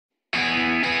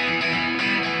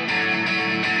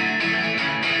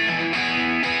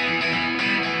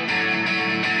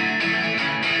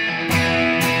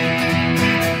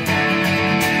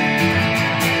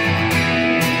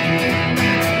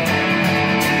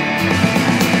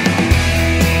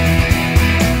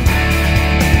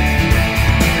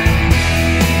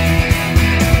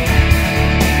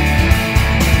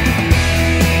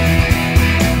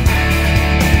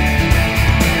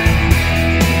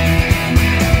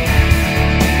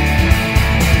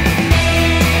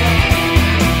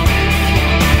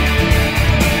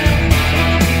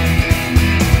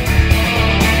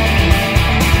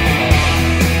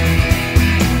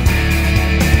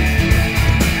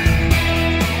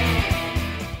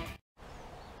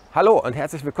Hallo und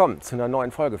herzlich willkommen zu einer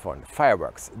neuen Folge von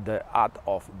Fireworks, the Art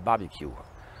of Barbecue.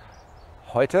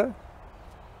 Heute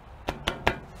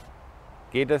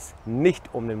geht es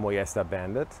nicht um den Moesta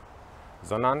Bandit,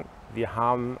 sondern wir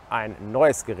haben ein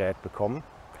neues Gerät bekommen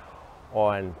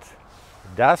und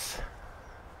das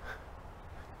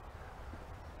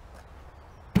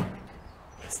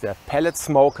ist der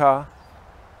Pelletsmoker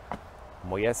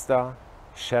Moesta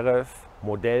Sheriff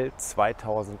Modell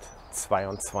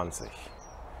 2022.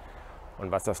 Und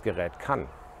was das Gerät kann,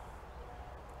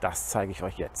 das zeige ich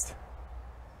euch jetzt.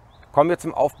 Kommen wir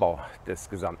zum Aufbau des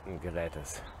gesamten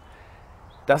Gerätes.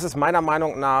 Das ist meiner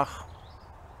Meinung nach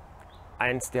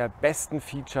eins der besten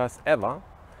Features ever.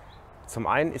 Zum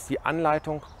einen ist die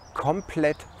Anleitung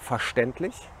komplett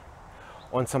verständlich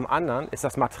und zum anderen ist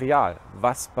das Material,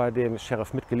 was bei dem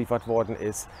Sheriff mitgeliefert worden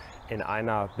ist, in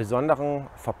einer besonderen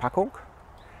Verpackung,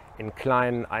 in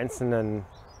kleinen einzelnen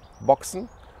Boxen,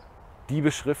 die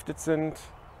beschriftet sind,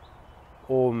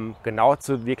 um genau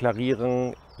zu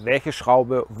deklarieren, welche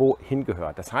Schraube wohin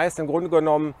gehört. Das heißt, im Grunde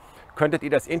genommen könntet ihr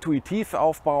das intuitiv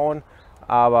aufbauen,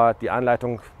 aber die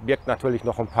Anleitung birgt natürlich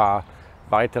noch ein paar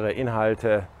weitere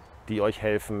Inhalte, die euch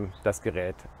helfen, das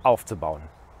Gerät aufzubauen.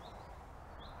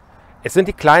 Es sind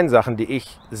die kleinen Sachen, die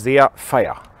ich sehr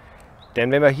feiere.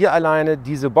 Denn wenn wir hier alleine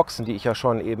diese Boxen, die ich ja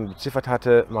schon eben beziffert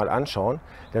hatte, mal anschauen,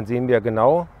 dann sehen wir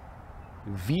genau,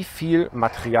 wie viel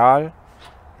Material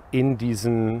in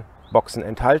diesen Boxen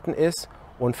enthalten ist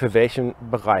und für welchen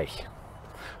Bereich.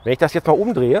 Wenn ich das jetzt mal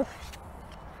umdrehe,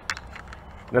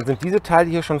 dann sind diese Teile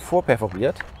hier schon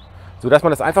vorperforiert, sodass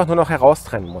man das einfach nur noch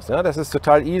heraustrennen muss. Ja, das ist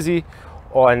total easy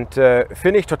und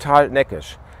finde ich total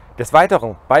neckisch. Des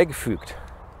Weiteren beigefügt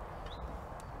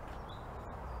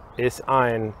ist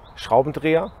ein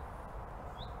Schraubendreher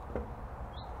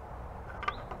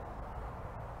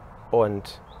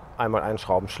und einmal einen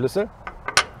Schraubenschlüssel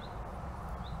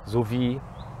sowie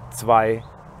zwei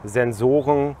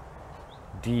Sensoren,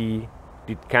 die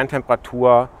die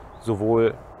Kerntemperatur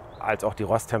sowohl als auch die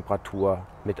Rosttemperatur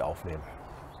mit aufnehmen.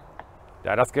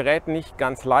 Da das Gerät nicht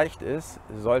ganz leicht ist,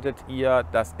 solltet ihr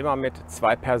das immer mit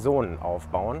zwei Personen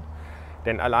aufbauen.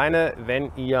 Denn alleine,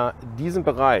 wenn ihr diesen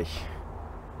Bereich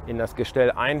in das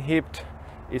Gestell einhebt,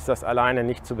 ist das alleine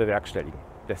nicht zu bewerkstelligen.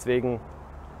 Deswegen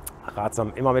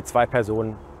ratsam, immer mit zwei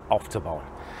Personen aufzubauen.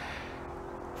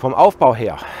 Vom Aufbau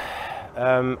her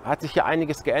hat sich hier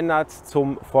einiges geändert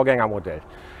zum Vorgängermodell.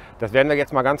 Das werden wir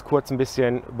jetzt mal ganz kurz ein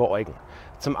bisschen beäugen.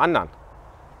 Zum anderen,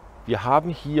 wir haben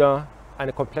hier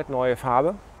eine komplett neue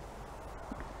Farbe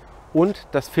und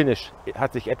das Finish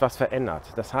hat sich etwas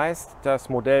verändert. Das heißt, das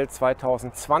Modell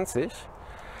 2020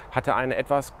 hatte eine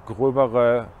etwas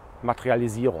gröbere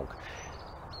Materialisierung.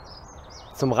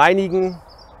 Zum Reinigen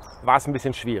war es ein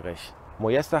bisschen schwierig.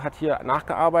 Moesta hat hier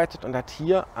nachgearbeitet und hat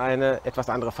hier eine etwas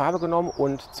andere Farbe genommen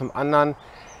und zum anderen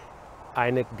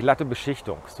eine glatte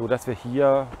Beschichtung, so dass wir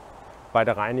hier bei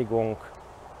der Reinigung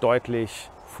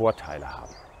deutlich Vorteile haben.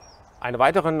 Eine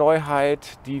weitere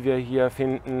Neuheit, die wir hier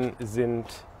finden,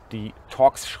 sind die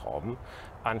Torx-Schrauben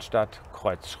anstatt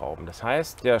Kreuzschrauben. Das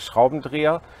heißt, der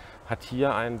Schraubendreher hat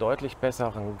hier einen deutlich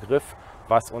besseren Griff,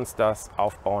 was uns das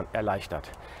Aufbauen erleichtert.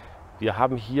 Wir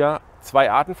haben hier zwei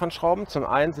Arten von Schrauben. Zum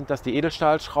einen sind das die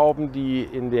Edelstahlschrauben, die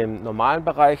in dem normalen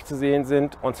Bereich zu sehen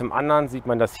sind. Und zum anderen sieht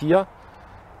man das hier,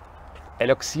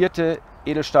 eloxierte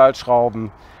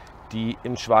Edelstahlschrauben, die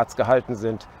in Schwarz gehalten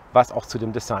sind, was auch zu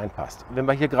dem Design passt. Wenn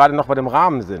wir hier gerade noch bei dem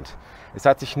Rahmen sind, es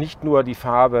hat sich nicht nur die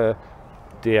Farbe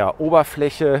der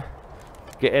Oberfläche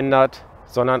geändert,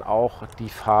 sondern auch die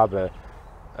Farbe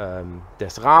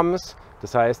des Rahmens.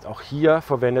 Das heißt, auch hier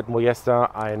verwendet Moesta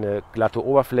eine glatte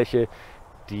Oberfläche,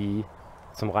 die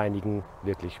zum Reinigen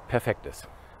wirklich perfekt ist.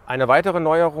 Eine weitere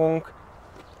Neuerung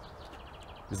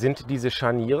sind diese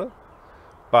Scharniere.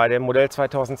 Bei dem Modell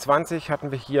 2020 hatten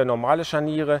wir hier normale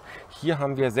Scharniere. Hier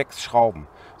haben wir 6 Schrauben,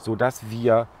 sodass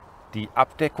wir die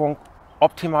Abdeckung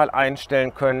optimal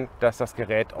einstellen können, dass das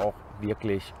Gerät auch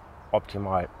wirklich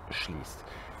optimal schließt.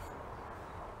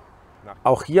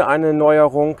 Auch hier eine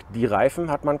Neuerung, die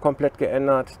Reifen hat man komplett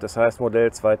geändert. Das heißt,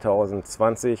 Modell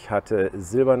 2020 hatte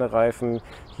silberne Reifen.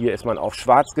 Hier ist man auf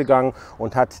schwarz gegangen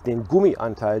und hat den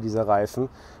Gummianteil dieser Reifen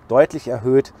deutlich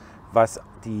erhöht, was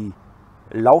die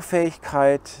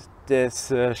Lauffähigkeit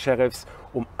des Sheriffs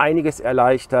um einiges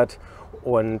erleichtert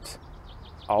und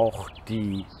auch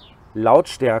die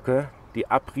Lautstärke, die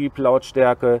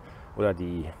Abrieplautstärke oder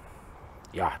die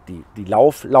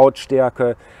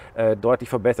Lauflautstärke deutlich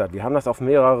verbessert. Wir haben das auf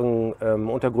mehreren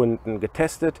Untergründen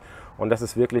getestet und das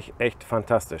ist wirklich echt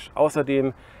fantastisch.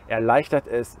 Außerdem erleichtert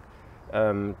es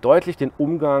deutlich den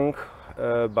Umgang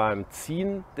beim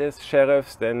Ziehen des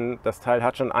Sheriffs, denn das Teil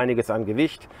hat schon einiges an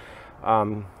Gewicht.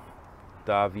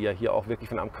 da wir hier auch wirklich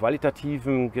von einem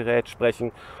qualitativen Gerät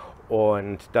sprechen.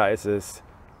 Und da ist es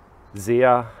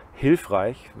sehr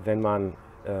hilfreich, wenn man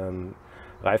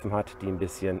Reifen hat, die ein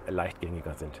bisschen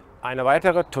leichtgängiger sind. Eine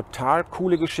weitere total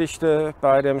coole Geschichte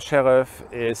bei dem Sheriff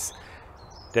ist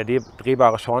der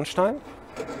drehbare Schornstein.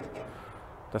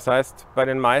 Das heißt, bei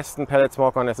den meisten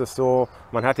Pelletsmokern ist es so,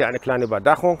 man hat hier eine kleine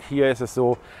Überdachung. Hier ist es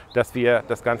so, dass wir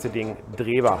das ganze Ding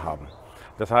drehbar haben.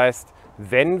 Das heißt,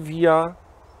 wenn wir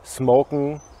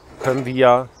smoken, können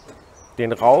wir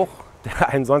den Rauch, der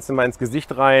einem sonst immer ins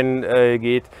Gesicht rein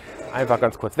geht, einfach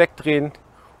ganz kurz wegdrehen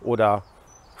oder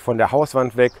von der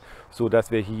Hauswand weg, so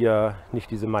dass wir hier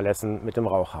nicht diese Malessen mit dem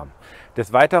Rauch haben.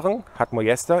 Des Weiteren hat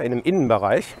Moesta in dem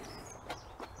Innenbereich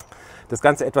das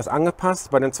Ganze etwas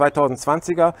angepasst. Bei dem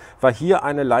 2020er war hier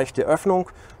eine leichte Öffnung,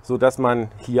 so dass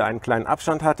man hier einen kleinen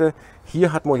Abstand hatte.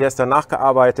 Hier hat Moesta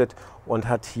nachgearbeitet und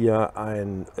hat hier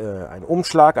einen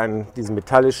Umschlag, diesen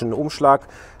metallischen Umschlag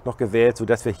noch gewählt, so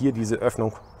dass wir hier diese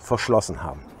Öffnung verschlossen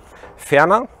haben.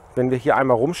 Ferner, wenn wir hier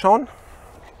einmal rumschauen,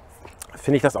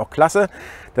 finde ich das auch klasse.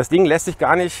 Das Ding lässt sich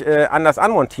gar nicht anders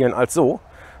anmontieren als so,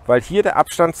 weil hier der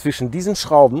Abstand zwischen diesen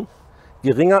Schrauben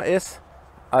geringer ist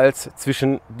als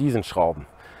zwischen diesen Schrauben.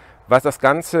 Was das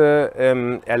Ganze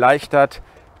erleichtert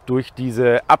durch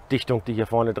diese Abdichtung, die hier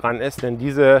vorne dran ist, denn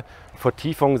diese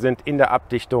Vertiefungen sind in der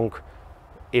Abdichtung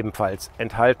ebenfalls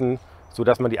enthalten,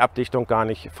 sodass man die Abdichtung gar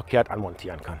nicht verkehrt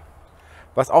anmontieren kann.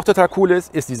 Was auch total cool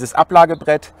ist, ist dieses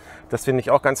Ablagebrett. Das finde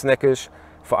ich auch ganz neckisch,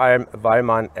 vor allem weil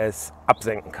man es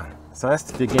absenken kann. Das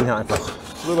heißt, wir gehen hier einfach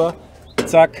drüber,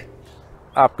 zack,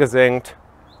 abgesenkt,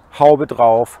 Haube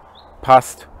drauf,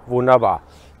 passt wunderbar.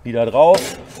 Wieder drauf,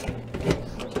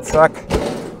 zack,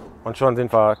 und schon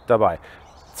sind wir dabei.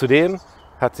 Zudem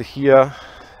hat sich hier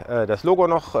das Logo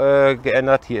noch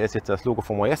geändert. Hier ist jetzt das Logo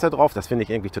von Moesta drauf. Das finde ich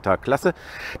irgendwie total klasse.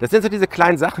 Das sind so diese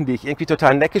kleinen Sachen, die ich irgendwie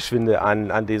total neckisch finde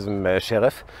an diesem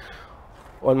Sheriff.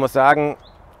 Und muss sagen,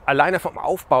 alleine vom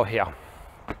Aufbau her,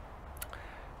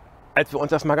 als wir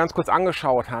uns das mal ganz kurz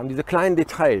angeschaut haben, diese kleinen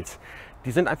Details,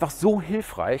 die sind einfach so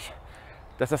hilfreich,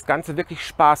 dass das Ganze wirklich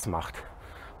Spaß macht.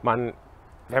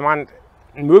 Wenn man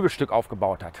ein Möbelstück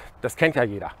aufgebaut hat, das kennt ja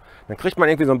jeder, dann kriegt man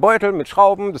irgendwie so einen Beutel mit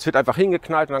Schrauben, das wird einfach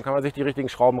hingeknallt und dann kann man sich die richtigen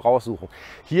Schrauben raussuchen.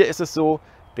 Hier ist es so,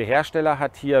 der Hersteller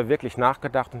hat hier wirklich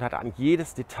nachgedacht und hat an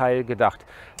jedes Detail gedacht.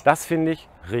 Das finde ich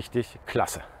richtig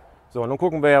klasse. So, nun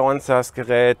gucken wir uns das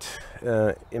Gerät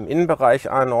im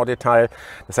Innenbereich an, en Detail.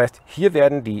 Das heißt, hier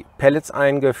werden die Pellets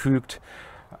eingefügt.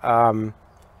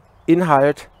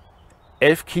 Inhalt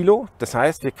 11 Kilo, das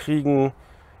heißt, wir kriegen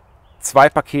 2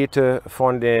 Pakete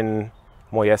von den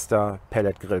Moesta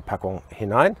Pellet Grill Packungen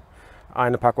hinein.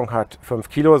 Eine Packung hat 5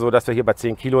 Kilo, so dass wir hier bei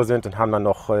 10 Kilo sind und haben dann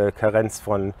noch Karenz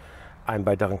von einem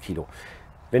weiteren Kilo.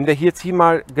 Wenn wir jetzt hier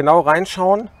mal genau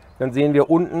reinschauen, dann sehen wir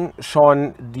unten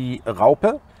schon die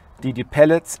Raupe, die die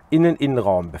Pellets in den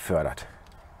Innenraum befördert.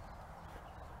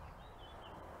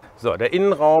 So, der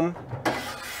Innenraum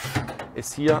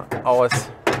ist hier aus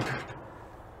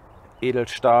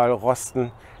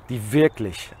Edelstahlrosten, die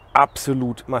wirklich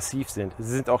absolut massiv sind.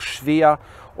 Sie sind auch schwer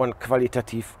und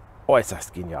qualitativ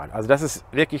äußerst genial. Also das ist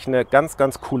wirklich eine ganz,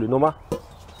 ganz coole Nummer.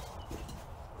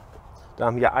 Da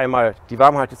haben wir einmal die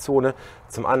Warmhaltezone,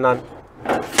 zum anderen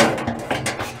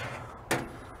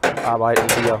arbeiten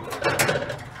wir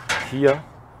hier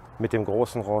mit dem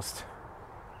großen Rost.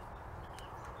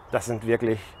 Das sind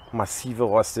wirklich massive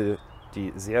Roste,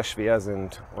 die sehr schwer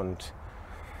sind und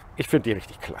ich finde die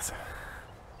richtig klasse.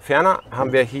 Ferner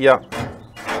haben wir hier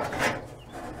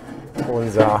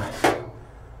unser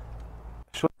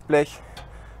Schutzblech,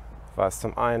 was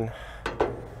zum einen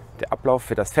der Ablauf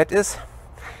für das Fett ist.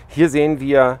 Hier sehen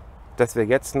wir, dass wir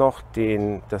jetzt noch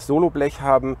das Soloblech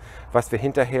haben, was wir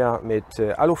hinterher mit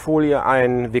Alufolie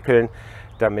einwickeln,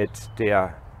 damit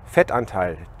der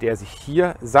Fettanteil, der sich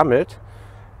hier sammelt,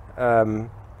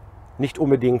 nicht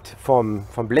unbedingt vom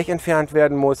Blech entfernt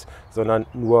werden muss, sondern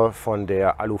nur von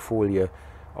der Alufolie,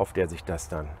 auf der sich das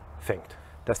dann fängt.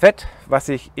 Das Fett, was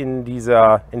sich in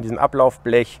diesem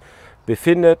Ablaufblech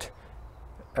befindet,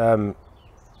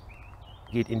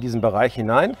 geht in diesen Bereich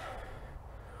hinein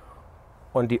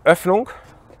und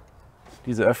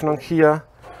diese Öffnung hier,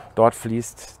 dort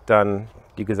fließt dann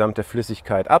die gesamte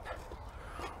Flüssigkeit ab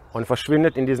und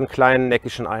verschwindet in diesem kleinen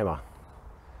neckischen Eimer.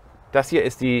 Das hier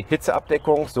ist die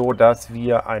Hitzeabdeckung, so dass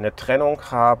wir eine Trennung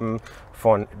haben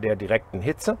von der direkten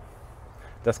Hitze.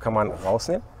 Das kann man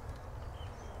rausnehmen.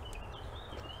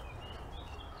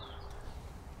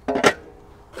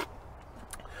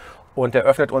 Und er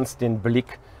öffnet uns den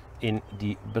Blick in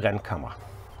die Brennkammer.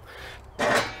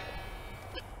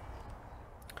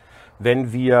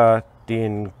 Wenn wir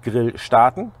den Grill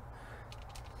starten,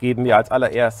 geben wir als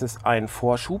allererstes einen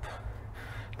Vorschub.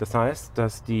 Das heißt,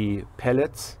 dass die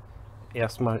Pellets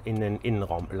erstmal in den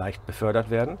Innenraum leicht befördert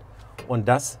werden. Und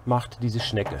das macht diese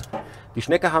Schnecke. Die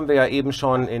Schnecke haben wir ja eben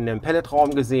schon in dem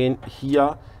Pelletraum gesehen.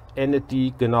 Hier endet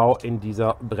die genau in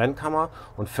dieser Brennkammer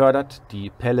und fördert die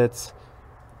Pellets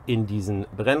in diesen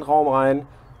Brennraum rein,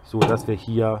 so dass wir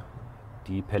hier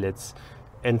die Pellets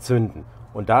entzünden.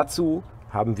 Und dazu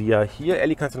haben wir hier,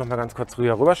 Elli, kannst du noch mal ganz kurz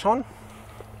rüber schauen?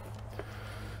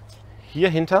 Hier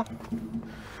hinter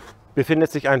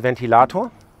befindet sich ein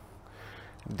Ventilator,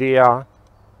 der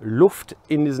Luft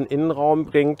in diesen Innenraum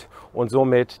bringt und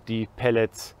somit die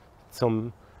Pellets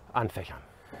zum Anfächern.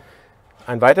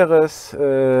 Ein weiteres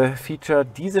Feature,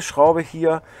 diese Schraube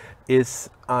hier,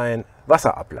 ist ein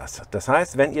Wasserablass. Das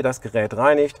heißt, wenn ihr das Gerät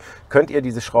reinigt, könnt ihr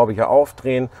diese Schraube hier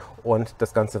aufdrehen und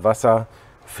das ganze Wasser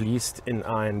fließt in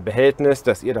ein Behältnis,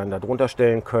 das ihr dann darunter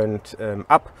stellen könnt,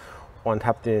 ab und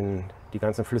habt die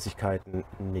ganzen Flüssigkeiten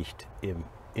nicht im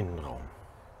Innenraum.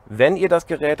 Wenn ihr das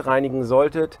Gerät reinigen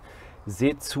solltet,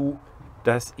 seht zu,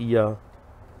 dass ihr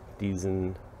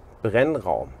diesen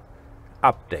Brennraum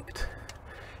abdeckt.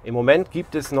 Im Moment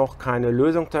gibt es noch keine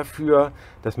Lösung dafür.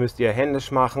 Das müsst ihr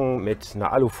händisch machen mit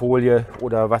einer Alufolie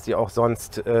oder was ihr auch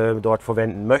sonst dort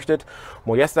verwenden möchtet.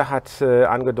 Moesta hat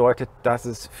angedeutet, dass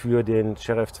es für den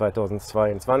Sheriff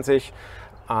 2022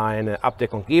 eine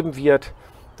Abdeckung geben wird.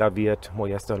 Da wird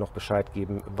Moesta noch Bescheid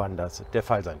geben, wann das der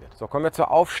Fall sein wird. So, kommen wir zur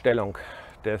Aufstellung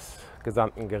des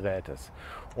gesamten Gerätes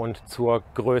und zur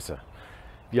Größe.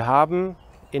 Wir haben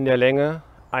in der Länge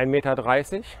 1,30 Meter.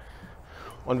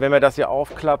 Und wenn wir das hier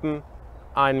aufklappen,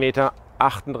 1,38 Meter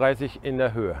in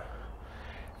der Höhe.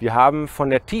 Wir haben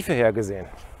von der Tiefe her gesehen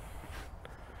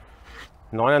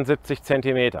 79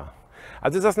 Zentimeter.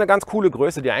 Also ist das eine ganz coole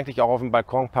Größe, die eigentlich auch auf den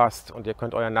Balkon passt und ihr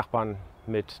könnt euren Nachbarn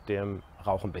mit dem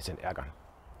Rauch ein bisschen ärgern.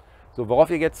 So,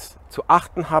 worauf ihr jetzt zu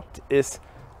achten habt, ist,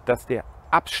 dass der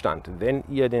Abstand, wenn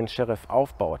ihr den Sheriff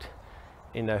aufbaut,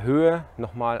 in der Höhe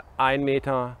nochmal 1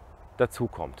 Meter dazu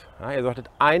kommt. Ja, ihr solltet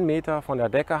 1 Meter von der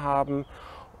Decke haben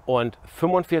und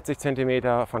 45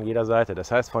 Zentimeter von jeder Seite.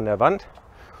 Das heißt von der Wand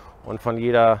und von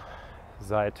jeder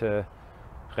Seite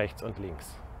rechts und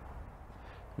links.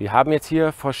 Wir haben jetzt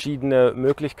hier verschiedene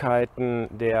Möglichkeiten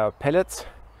der Pellets.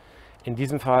 In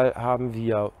diesem Fall haben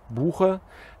wir Buche,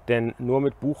 denn nur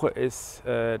mit Buche ist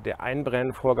der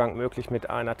Einbrennvorgang möglich mit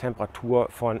einer Temperatur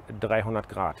von 300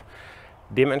 Grad.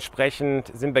 Dementsprechend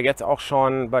sind wir jetzt auch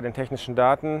schon bei den technischen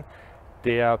Daten.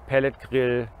 Der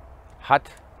Pelletgrill hat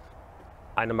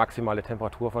eine maximale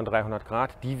Temperatur von 300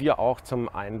 Grad, die wir auch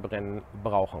zum Einbrennen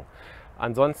brauchen.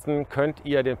 Ansonsten könnt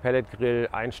ihr den Pelletgrill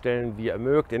einstellen, wie ihr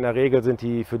mögt. In der Regel sind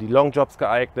die für die Longjobs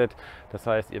geeignet. Das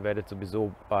heißt, ihr werdet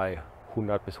sowieso bei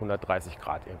 100 bis 130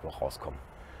 Grad irgendwo rauskommen.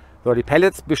 So, die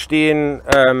Pellets bestehen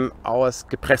aus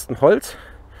gepresstem Holz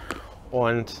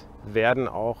und werden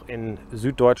auch in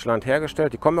Süddeutschland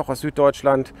hergestellt. Die kommen auch aus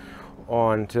Süddeutschland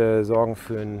und sorgen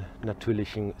für einen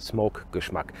natürlichen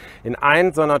Smoke-Geschmack. In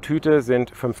einer so einer Tüte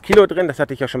sind 5 Kilo drin, das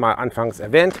hatte ich ja schon mal anfangs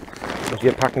erwähnt. Und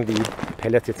wir packen die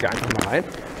Pellets jetzt hier einfach mal rein.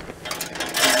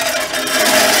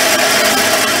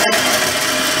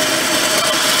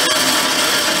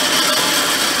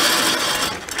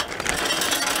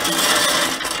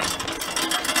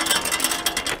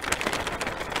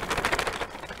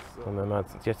 Und wenn wir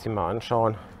uns jetzt hier mal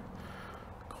anschauen,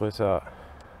 größer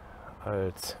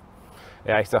als,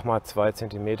 ja, ich sag mal 2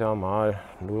 cm mal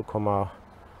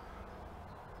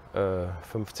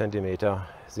 0,5 cm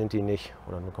sind die nicht,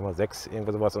 oder 0,6,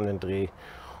 irgendwas sowas um den Dreh,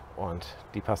 und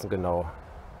die passen genau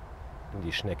in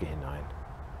die Schnecke hinein.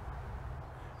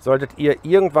 Solltet ihr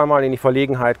irgendwann mal in die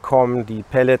Verlegenheit kommen, die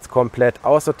Pellets komplett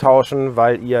auszutauschen,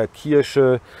 weil ihr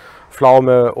Kirsche,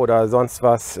 Pflaume oder sonst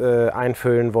was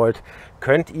einfüllen wollt,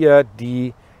 könnt ihr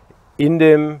die in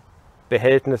dem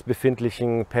Behältnis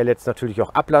befindlichen Pellets natürlich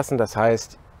auch ablassen. Das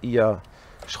heißt, ihr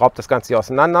schraubt das Ganze hier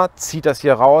auseinander, zieht das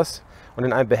hier raus und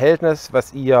in ein Behältnis,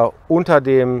 was ihr unter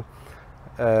dem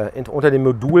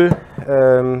Modul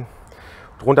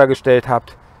drunter gestellt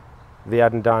habt,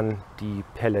 werden dann die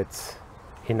Pellets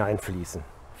hineinfließen.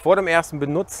 Vor dem ersten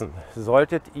Benutzen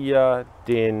solltet ihr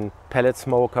den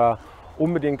Pelletsmoker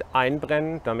unbedingt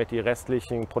einbrennen, damit die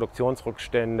restlichen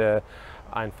Produktionsrückstände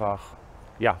einfach,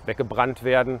 ja, weggebrannt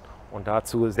werden. Und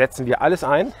dazu setzen wir alles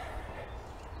ein.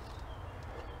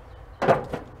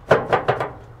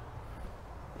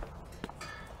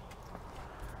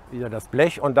 Wieder das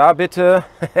Blech und da bitte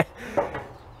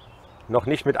noch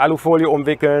nicht mit Alufolie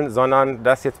umwickeln, sondern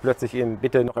das jetzt plötzlich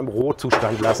bitte noch im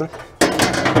Rohzustand lassen.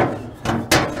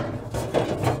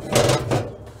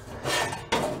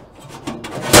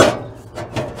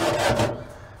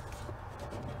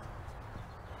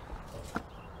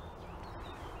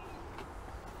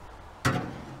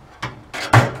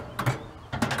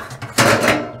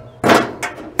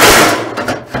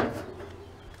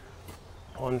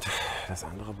 und das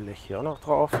andere Blech hier auch noch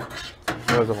drauf.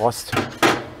 Also Rost.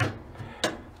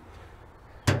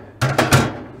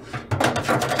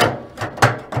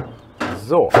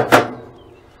 So,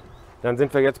 dann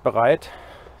sind wir jetzt bereit,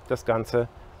 das Ganze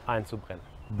einzubrennen.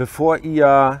 Bevor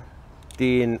ihr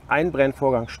den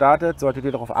Einbrennvorgang startet, solltet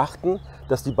ihr darauf achten,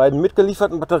 dass die beiden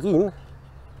mitgelieferten Batterien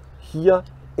hier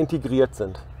integriert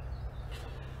sind.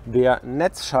 Der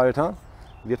Netzschalter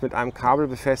wird mit einem Kabel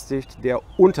befestigt, der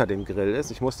unter dem Grill ist.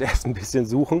 Ich musste erst ein bisschen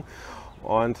suchen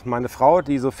und meine Frau,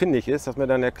 die so findig ist, hat mir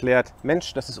dann erklärt,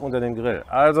 Mensch, das ist unter dem Grill.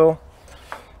 Also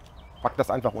pack das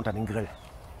einfach unter den Grill.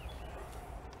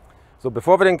 So,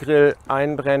 bevor wir den Grill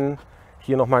einbrennen,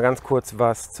 hier noch mal ganz kurz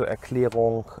was zur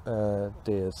Erklärung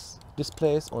des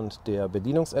Displays und der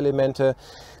Bedienungselemente.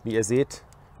 Wie ihr seht,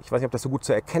 ich weiß nicht, ob das so gut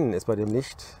zu erkennen ist bei dem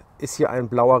Licht, ist hier ein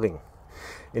blauer Ring.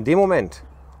 In dem Moment,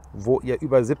 wo ihr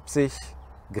über 70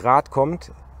 Grad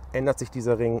kommt, ändert sich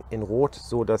dieser Ring in Rot,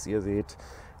 so dass ihr seht,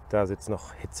 da sitzt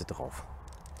noch Hitze drauf.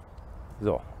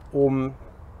 So, um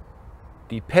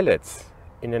die Pellets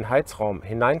in den Heizraum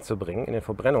hineinzubringen, in den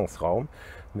Verbrennungsraum,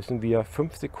 müssen wir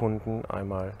 5 Sekunden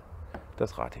einmal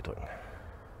das Rad hier drücken.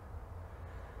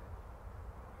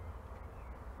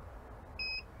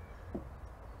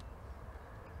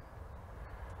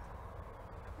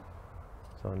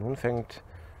 So, nun fängt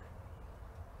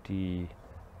die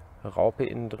Raupe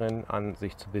innen drin an,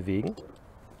 sich zu bewegen.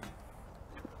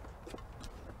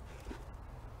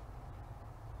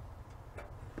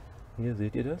 Hier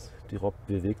seht ihr das, die Raupe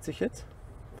bewegt sich jetzt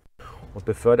und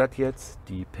befördert jetzt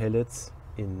die Pellets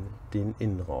in den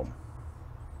Innenraum.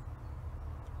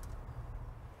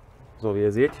 So, wie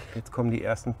ihr seht, jetzt kommen die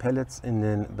ersten Pellets in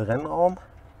den Brennraum.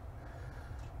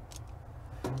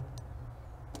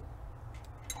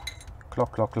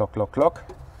 Klock, klock, klock, klock, klock.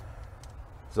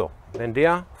 So, wenn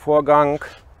der Vorgang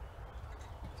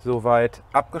soweit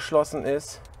abgeschlossen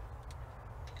ist,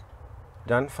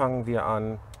 dann fangen wir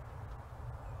an,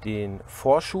 den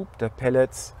Vorschub der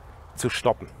Pellets zu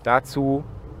stoppen. Dazu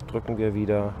drücken wir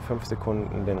wieder 5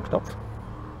 Sekunden den Knopf.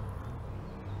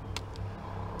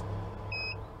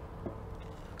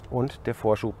 Und der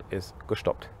Vorschub ist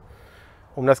gestoppt.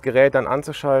 Um das Gerät dann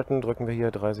anzuschalten, drücken wir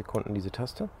hier 3 Sekunden diese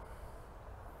Taste.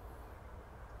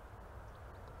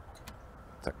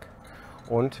 Zack.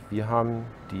 Und wir haben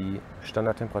die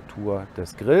Standardtemperatur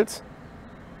des Grills.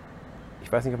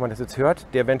 Ich weiß nicht, ob man das jetzt hört.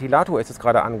 Der Ventilator ist jetzt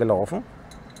gerade angelaufen.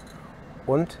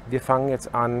 Und wir fangen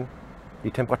jetzt an,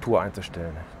 die Temperatur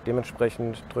einzustellen.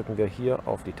 Dementsprechend drücken wir hier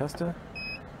auf die Taste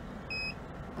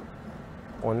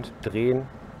und drehen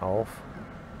auf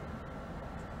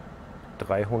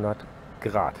 300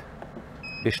 Grad.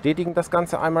 Bestätigen das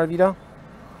Ganze einmal wieder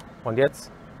und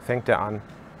jetzt fängt er an,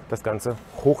 das Ganze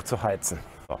hoch zu heizen.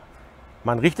 So.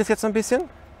 Man riecht es jetzt so ein bisschen.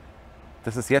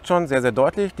 Das ist jetzt schon sehr, sehr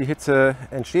deutlich. Die Hitze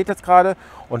entsteht jetzt gerade.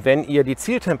 Und wenn ihr die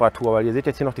Zieltemperatur, weil ihr seht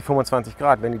jetzt hier noch die 25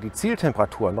 Grad, wenn ihr die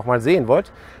Zieltemperatur noch mal sehen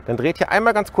wollt, dann dreht ihr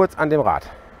einmal ganz kurz an dem Rad.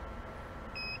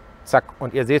 Zack.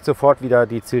 Und ihr seht sofort wieder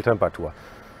die Zieltemperatur.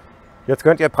 Jetzt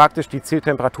könnt ihr praktisch die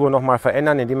Zieltemperatur noch mal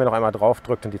verändern, indem ihr noch einmal drauf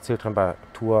drückt und die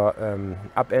Zieltemperatur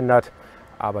abändert.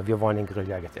 Aber wir wollen den Grill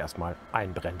ja jetzt erstmal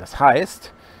einbrennen. Das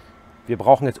heißt, wir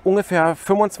brauchen jetzt ungefähr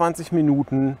 25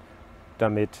 Minuten,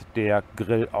 damit der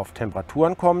Grill auf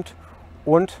Temperaturen kommt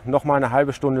und noch mal eine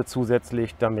halbe Stunde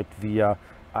zusätzlich, damit wir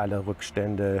alle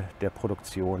Rückstände der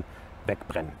Produktion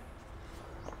wegbrennen.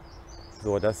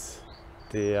 So, dass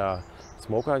der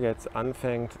Smoker jetzt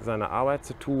anfängt, seine Arbeit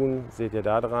zu tun, seht ihr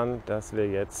daran, dass wir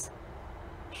jetzt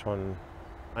schon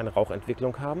eine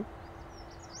Rauchentwicklung haben.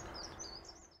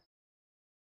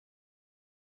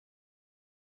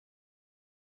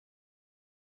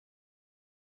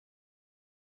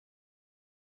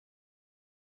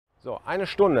 So, eine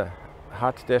Stunde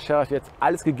hat der Sheriff jetzt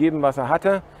alles gegeben, was er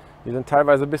hatte. Wir sind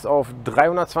teilweise bis auf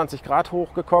 320 Grad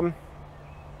hochgekommen.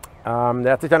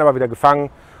 Der hat sich dann aber wieder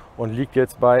gefangen und liegt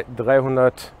jetzt bei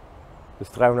 300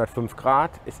 bis 305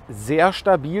 Grad. Ist sehr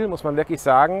stabil, muss man wirklich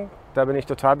sagen. Da bin ich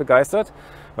total begeistert,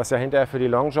 was ja hinterher für die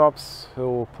Longjobs,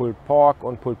 so Pulled Pork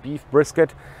und Pulled Beef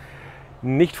Brisket,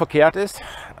 nicht verkehrt ist.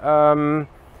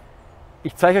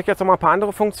 Ich zeige euch jetzt noch mal ein paar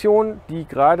andere Funktionen, die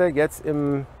gerade jetzt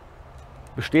im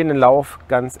bestehenden Lauf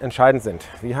ganz entscheidend sind.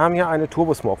 Wir haben hier eine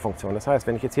Turbo-Smoke-Funktion. Das heißt,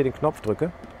 wenn ich jetzt hier den Knopf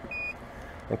drücke,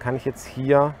 dann kann ich jetzt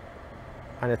hier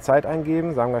eine Zeit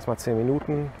eingeben, sagen wir jetzt mal 10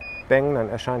 Minuten, bang, dann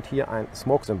erscheint hier ein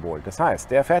Smoke-Symbol. Das heißt,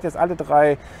 der fährt jetzt alle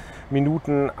 3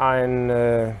 Minuten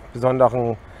einen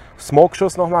besonderen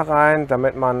Smoke-Schuss nochmal rein,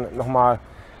 damit man nochmal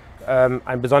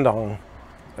einen besonderen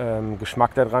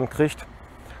Geschmack da dran kriegt.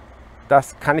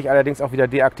 Das kann ich allerdings auch wieder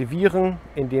deaktivieren,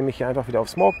 indem ich hier einfach wieder auf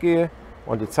Smoke gehe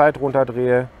und die Zeit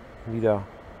runterdrehe, wieder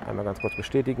Einmal ganz kurz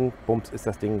bestätigen, bums ist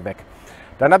das Ding weg.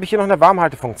 Dann habe ich hier noch eine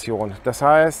Warmhaltefunktion. Das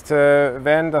heißt,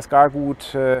 wenn das Gargut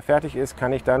fertig ist,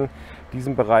 kann ich dann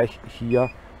diesen Bereich hier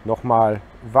nochmal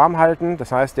warm halten.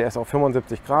 Das heißt, der ist auf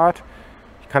 75 Grad.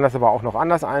 Ich kann das aber auch noch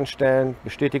anders einstellen,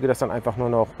 bestätige das dann einfach nur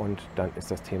noch und dann ist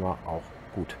das Thema auch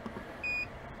gut.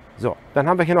 So, dann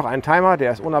haben wir hier noch einen Timer,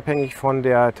 der ist unabhängig von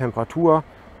der Temperatur,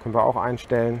 können wir auch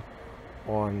einstellen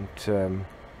und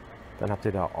dann habt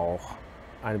ihr da auch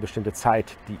eine bestimmte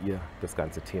Zeit, die ihr das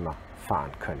ganze Thema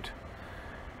fahren könnt.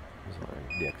 So,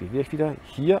 dann deaktiviere ich wieder.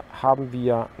 Hier haben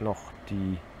wir noch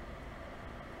die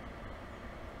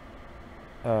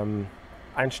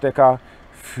Einstecker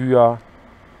für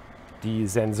die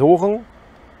Sensoren,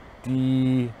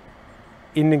 die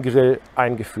in den Grill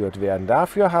eingeführt werden.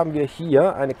 Dafür haben wir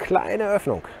hier eine kleine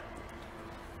Öffnung.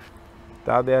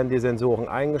 Da werden die Sensoren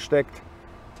eingesteckt,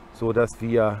 so dass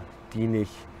wir die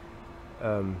nicht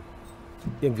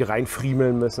irgendwie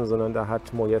reinfriemeln müssen, sondern da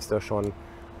hat Moesta schon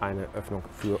eine Öffnung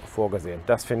für vorgesehen.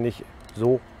 Das finde ich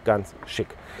so ganz schick.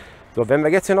 So, wenn wir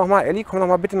jetzt hier nochmal, Elli, komm noch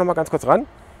mal bitte noch mal ganz kurz ran.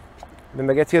 Wenn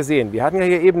wir jetzt hier sehen, wir hatten ja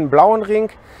hier eben einen blauen Ring,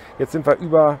 jetzt sind wir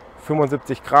über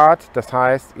 75 Grad, das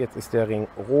heißt, jetzt ist der Ring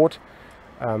rot,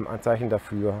 ein Zeichen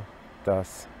dafür,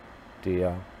 dass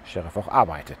der Sheriff auch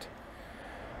arbeitet.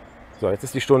 So, jetzt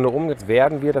ist die Stunde um, jetzt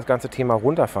werden wir das ganze Thema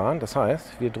runterfahren, das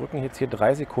heißt, wir drücken jetzt hier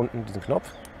 3 Sekunden diesen Knopf.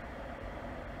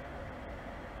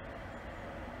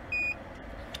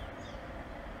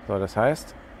 So, das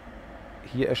heißt,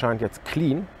 hier erscheint jetzt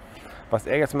clean. Was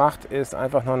er jetzt macht, ist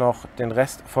einfach nur noch den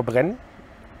Rest verbrennen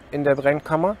in der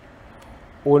Brennkammer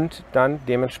und dann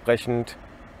dementsprechend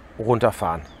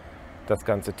runterfahren, das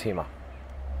ganze Thema.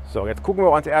 So, jetzt gucken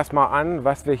wir uns erstmal an,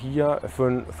 was wir hier für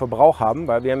einen Verbrauch haben,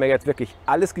 weil wir haben ja jetzt wirklich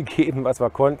alles gegeben, was wir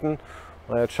konnten.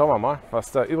 Und jetzt schauen wir mal,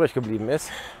 was da übrig geblieben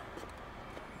ist.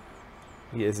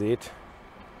 Wie ihr seht,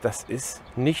 das ist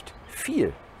nicht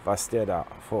viel, was der da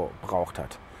verbraucht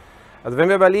hat. Also wenn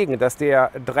wir überlegen, dass der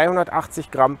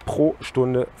 380 Gramm pro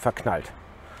Stunde verknallt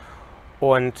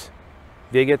und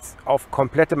wir jetzt auf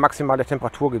komplette maximale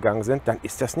Temperatur gegangen sind, dann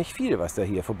ist das nicht viel, was der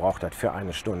hier verbraucht hat für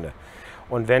eine Stunde.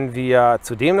 Und wenn wir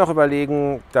zudem noch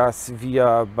überlegen, dass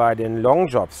wir bei den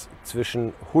Longjobs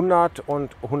zwischen 100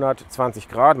 und 120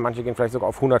 Grad, manche gehen vielleicht sogar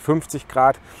auf 150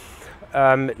 Grad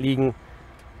liegen,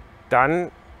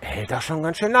 dann hält das schon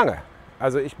ganz schön lange.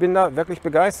 Also ich bin da wirklich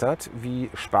begeistert, wie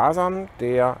sparsam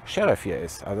der Sheriff hier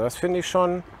ist. Also das finde ich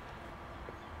schon,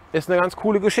 ist eine ganz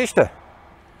coole Geschichte.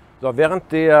 So,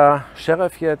 während der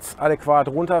Sheriff jetzt adäquat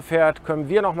runterfährt, können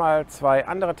wir noch mal 2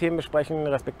 andere Themen besprechen,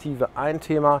 respektive ein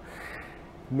Thema,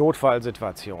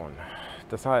 Notfallsituation.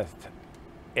 Das heißt,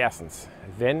 erstens,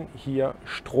 wenn hier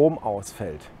Strom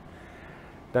ausfällt,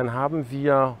 dann haben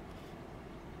wir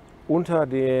unter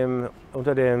der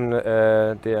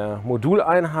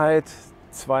Moduleinheit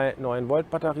 2 9-Volt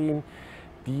Batterien,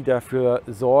 die dafür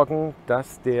sorgen,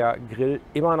 dass der Grill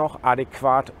immer noch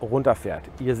adäquat runterfährt.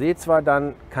 Ihr seht zwar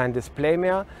dann kein Display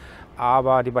mehr,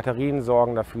 aber die Batterien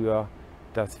sorgen dafür,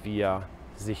 dass wir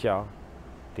sicher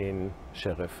den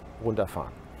Sheriff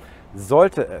runterfahren.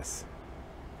 Sollte es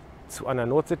zu einer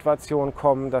Notsituation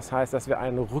kommen, das heißt, dass wir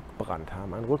einen Rückbrand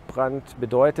haben. Ein Rückbrand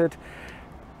bedeutet,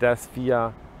 dass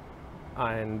wir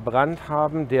einen Brand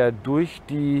haben, der durch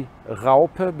die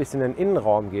Raupe bis in den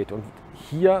Innenraum geht und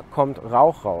hier kommt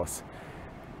Rauch raus.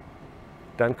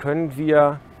 Dann können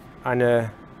wir einen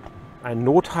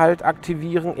Nothalt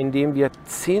aktivieren, indem wir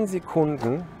 10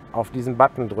 Sekunden auf diesen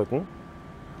Button drücken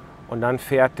und dann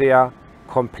fährt der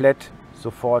komplett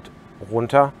sofort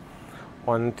runter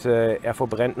und er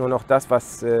verbrennt nur noch das,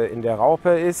 was in der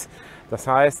Raupe ist. Das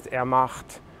heißt, er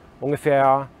macht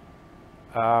ungefähr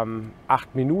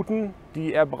 8 Minuten,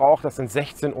 die er braucht. Das sind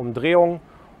 16 Umdrehungen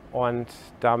und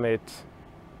damit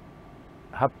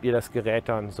habt ihr das Gerät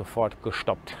dann sofort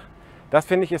gestoppt. Das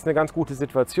finde ich ist eine ganz gute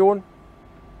Situation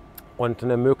und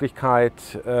eine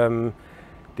Möglichkeit,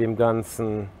 dem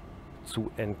Ganzen zu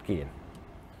entgehen.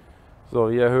 So,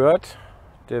 wie ihr hört,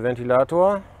 der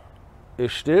Ventilator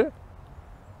ist still,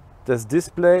 das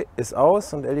Display ist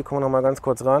aus und Elli, kommen wir noch mal ganz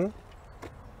kurz ran.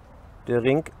 Der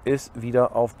Ring ist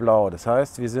wieder auf blau. Das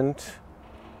heißt, wir sind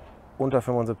unter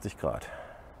 75 Grad.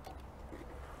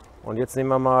 Und jetzt nehmen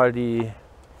wir mal die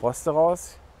Roste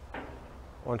raus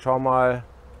und schauen mal,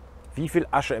 wie viel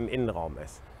Asche im Innenraum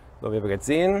ist. So, wie wir jetzt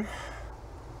sehen,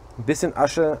 ein bisschen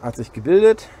Asche hat sich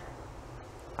gebildet,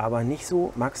 aber nicht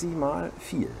so maximal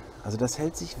viel. Also das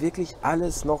hält sich wirklich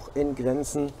alles noch in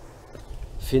Grenzen,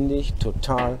 finde ich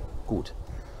total gut.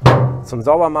 Zum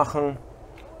Saubermachen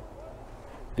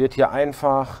wird hier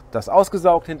einfach das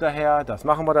ausgesaugt hinterher, das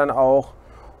machen wir dann auch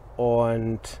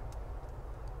und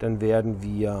dann werden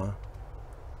wir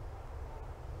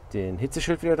den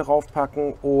Hitzeschild wieder drauf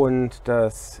packen und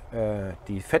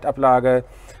die Fettablage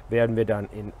werden wir dann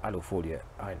in Alufolie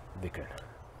einwickeln.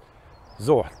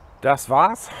 So, das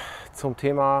war's zum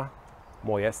Thema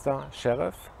Moesta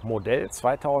Sheriff Modell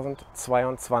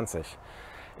 2022.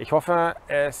 Ich hoffe,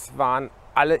 es waren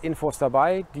alle Infos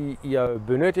dabei, die ihr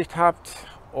benötigt habt.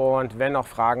 Und wenn noch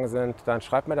Fragen sind, dann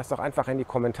schreibt mir das doch einfach in die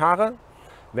Kommentare.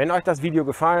 Wenn euch das Video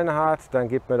gefallen hat, dann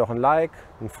gebt mir doch ein Like,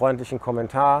 einen freundlichen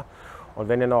Kommentar. Und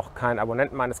wenn ihr noch kein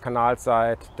Abonnent meines Kanals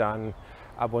seid, dann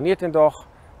abonniert ihn doch.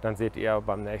 Dann seht ihr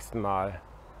beim nächsten Mal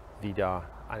wieder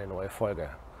eine neue Folge.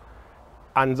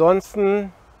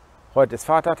 Ansonsten, heute ist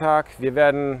Vatertag. Wir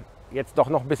werden jetzt doch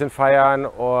noch ein bisschen feiern.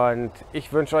 Und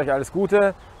ich wünsche euch alles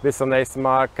Gute. Bis zum nächsten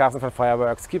Mal. Carsten von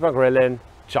Fireworks. Keep on grilling.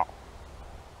 Ciao.